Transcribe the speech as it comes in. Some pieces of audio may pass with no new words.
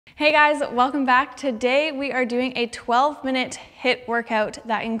Hey guys, welcome back. Today we are doing a 12-minute HIIT workout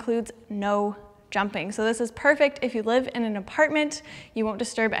that includes no jumping. So this is perfect if you live in an apartment, you won't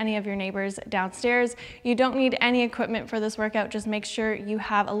disturb any of your neighbors downstairs. You don't need any equipment for this workout, just make sure you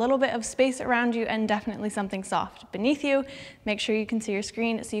have a little bit of space around you and definitely something soft beneath you. Make sure you can see your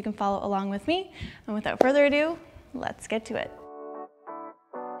screen so you can follow along with me. And without further ado, let's get to it.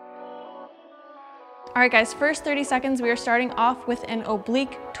 All right guys, first 30 seconds, we are starting off with an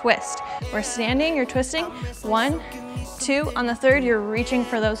oblique twist. We're standing, you're twisting, 1, 2, on the third, you're reaching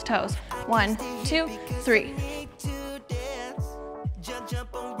for those toes. 1, 2, 3.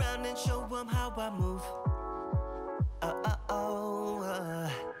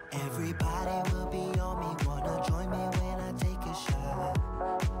 Everybody will be on me, wanna join me when I take a shot.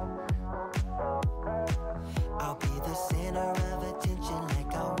 I'll be the center of attention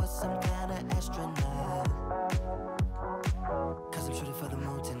like I was some kind of astronaut. Cause I'm shooting for the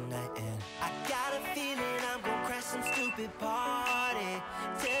moon tonight and I got a feeling I'm gonna crash some stupid party.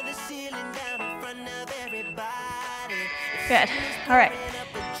 Tear the ceiling down in front of everybody. Good. All right.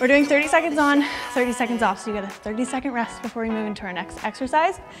 We're doing 30 seconds on, 30 seconds off. So you get a 30-second rest before we move into our next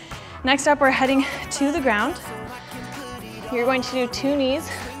exercise. Next up, we're heading to the ground. You're going to do 2 knees.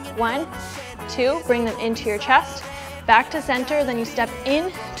 1, 2, bring them into your chest. Back to center, then you step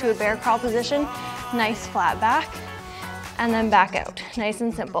in to a bear crawl position. Nice flat back. And then back out. Nice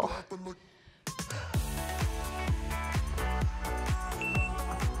and simple.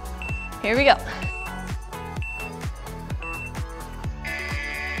 Here we go.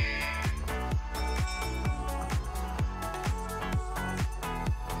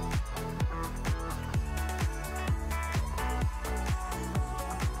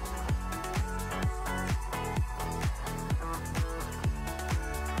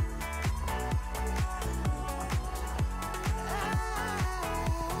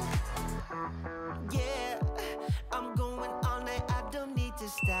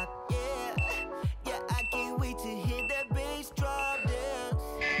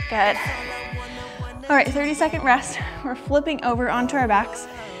 Good. All right, 30-second rest. We're flipping over onto our backs.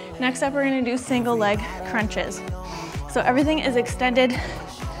 Next up, we're gonna do single leg crunches. So everything is extended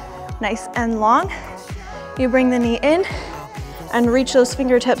nice and long. You bring the knee in and reach those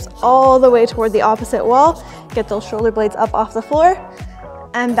fingertips all the way toward the opposite wall. Get those shoulder blades up off the floor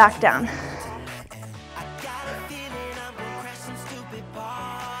and back down.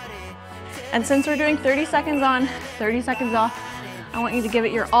 And since we're doing 30 seconds on, 30 seconds off, I want you to give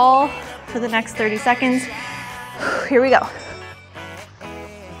it your all for the next 30 seconds. Here we go.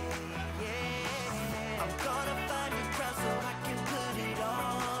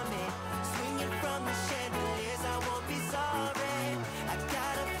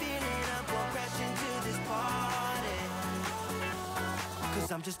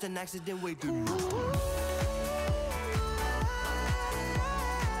 I'm just an accident waiting.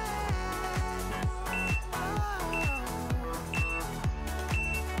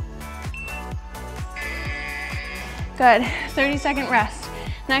 Good, 30-second rest.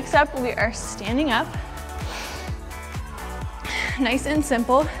 Next up, we are standing up. Nice and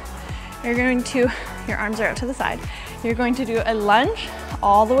simple. You're going to, your arms are out to the side. You're going to do a lunge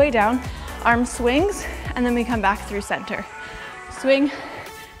all the way down, arm swings, and then we come back through center. Swing,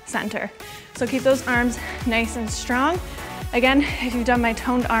 center. So keep those arms nice and strong. Again, if you've done my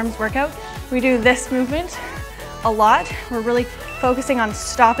toned arms workout, we do this movement a lot. We're really focusing on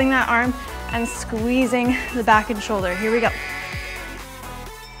stopping that arm and squeezing the back and shoulder. Here we go.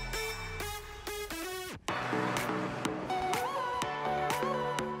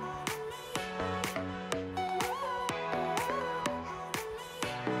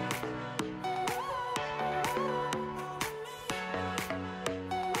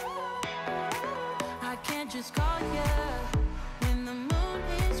 I can't just call you when the moon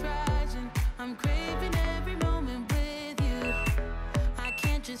is rising. I'm craving every moment with you. I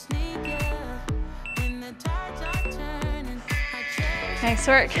can't just sneak you. Nice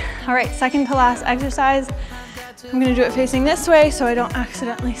work. All right, second to last exercise. I'm gonna do it facing this way so I don't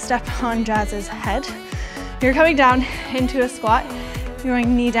accidentally step on Jazz's head. You're coming down into a squat. You're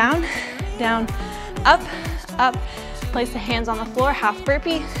going knee down, down, up, up. Place the hands on the floor, half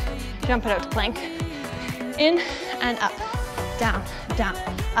burpee. Jump it out to plank. In and up, down, down,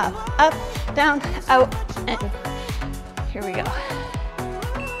 up, down, out, in. Here we go.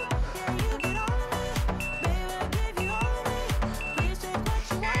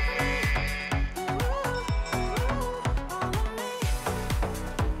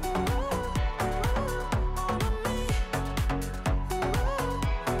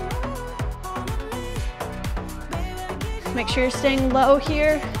 Make sure you're staying low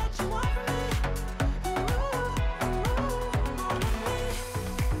here.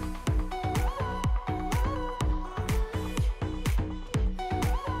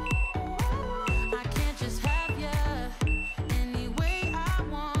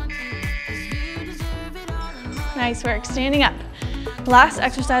 Nice work, standing up. Last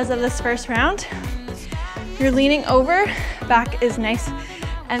exercise of this first round. You're leaning over, back is nice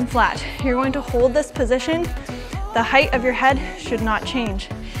and flat. You're going to hold this position. The height of your head should not change.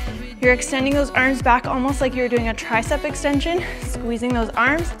 You're extending those arms back almost like you're doing a tricep extension, squeezing those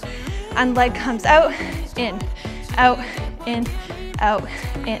arms, and leg comes out, in, out, in, out,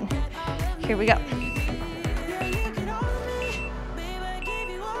 in. Here we go.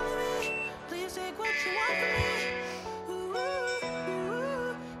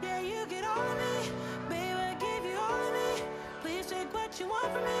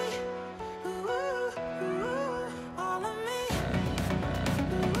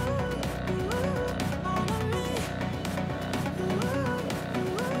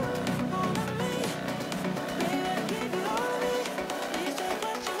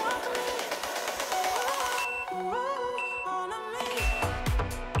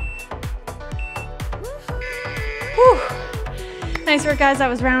 Nice work, guys. That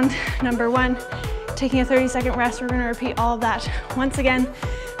was round number 1. Taking a 30-second rest. We're gonna repeat all of that once again,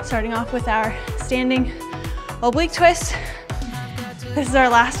 starting off with our standing oblique twist. This is our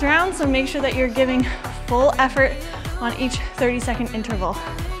last round, so make sure that you're giving full effort on each 30-second interval.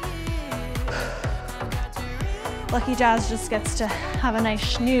 Lucky Jazz just gets to have a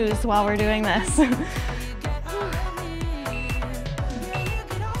nice snooze while we're doing this.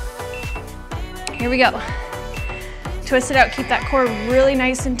 Here we go. Twist it out, keep that core really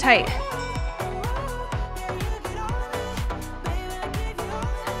nice and tight.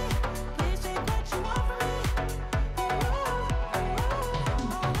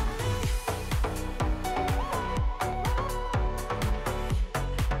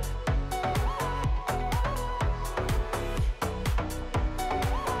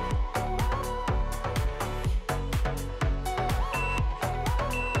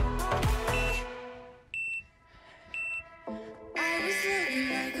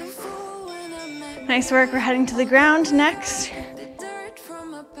 Nice work, we're heading to the ground next.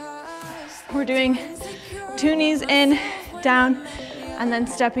 We're doing 2 knees in, down, and then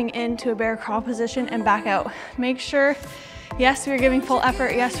stepping into a bear crawl position and back out. Make sure, yes, we're giving full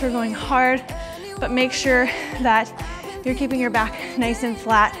effort, yes, we're going hard, but make sure that you're keeping your back nice and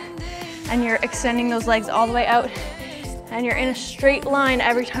flat and you're extending those legs all the way out and you're in a straight line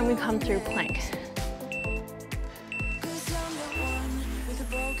every time we come through plank.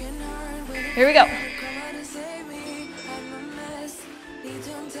 Here we go.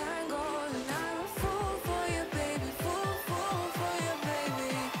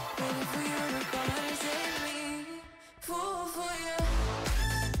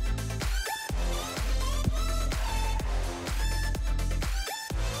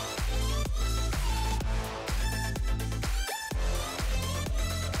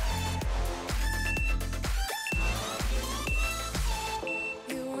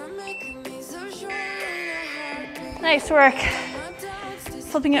 Nice work.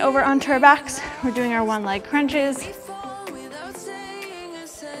 Flipping it over onto our backs. We're doing our 1 leg crunches.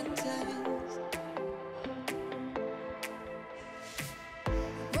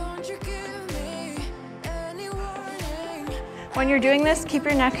 When you're doing this, keep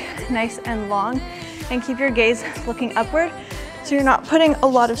your neck nice and long and keep your gaze looking upward so you're not putting a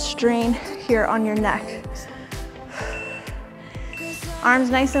lot of strain here on your neck. Arms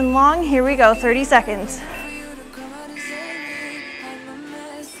nice and long. Here we go, 30 seconds.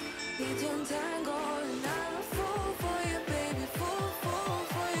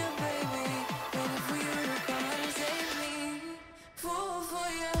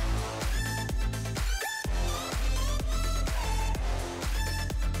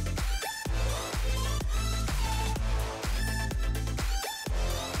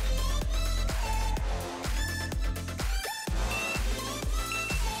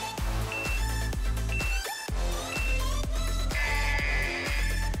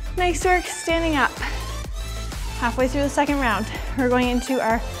 Nice work, standing up. Halfway through the second round, we're going into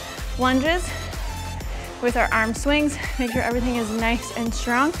our lunges with our arm swings. Make sure everything is nice and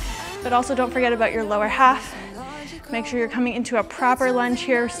strong, but also don't forget about your lower half. Make sure you're coming into a proper lunge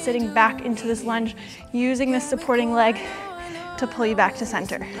here, sitting back into this lunge, using this supporting leg to pull you back to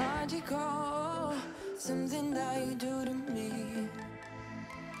center.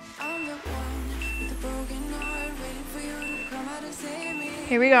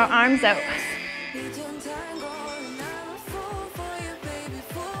 Here we go, arms out.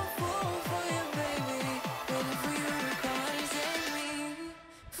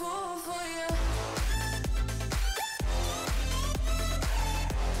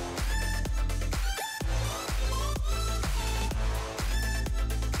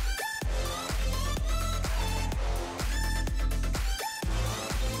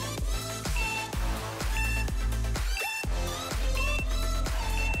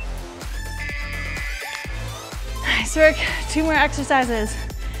 Nice work. 2 more exercises.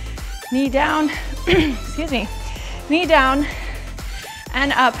 Knee down, excuse me, knee down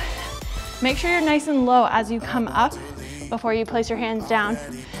and up. Make sure you're nice and low as you come up before you place your hands down.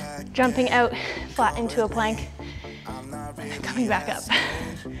 Jumping out flat into a plank, coming back up.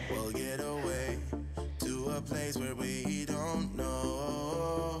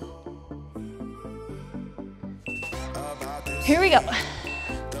 Here we go.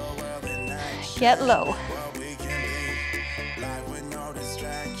 Get low.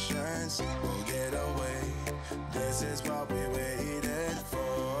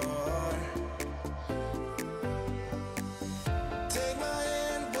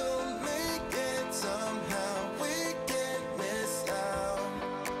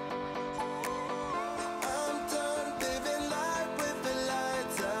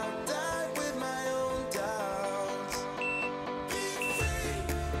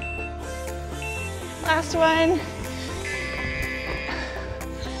 Last one.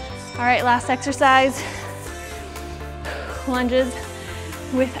 All right, last exercise. Lunges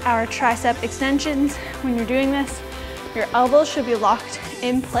with our tricep extensions. When you're doing this, your elbows should be locked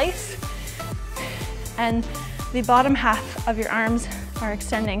in place and the bottom half of your arms are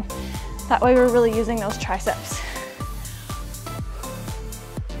extending. That way we're really using those triceps.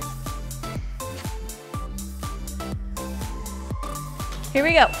 Here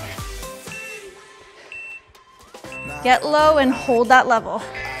we go. Get low and hold that level.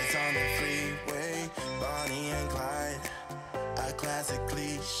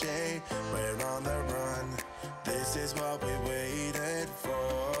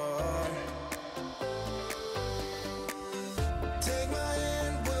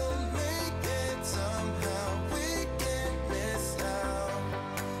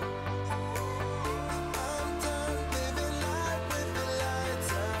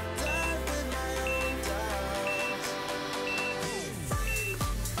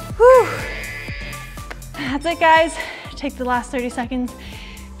 Whew. That's it, guys. Take the last 30 seconds.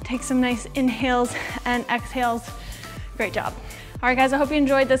 Take some nice inhales and exhales. Great job. All right, guys, I hope you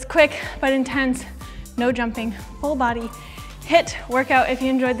enjoyed this quick but intense, no jumping, full body HIIT workout. If you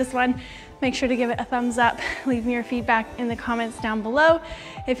enjoyed this one, make sure to give it a thumbs up. Leave me your feedback in the comments down below.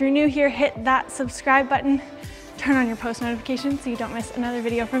 If you're new here, hit that subscribe button. Turn on your post notifications so you don't miss another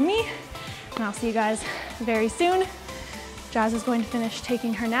video from me. And I'll see you guys very soon. Jazz is going to finish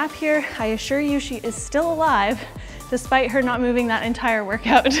taking her nap here. I assure you she is still alive despite her not moving that entire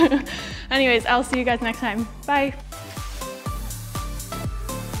workout. Anyways, I'll see you guys next time. Bye.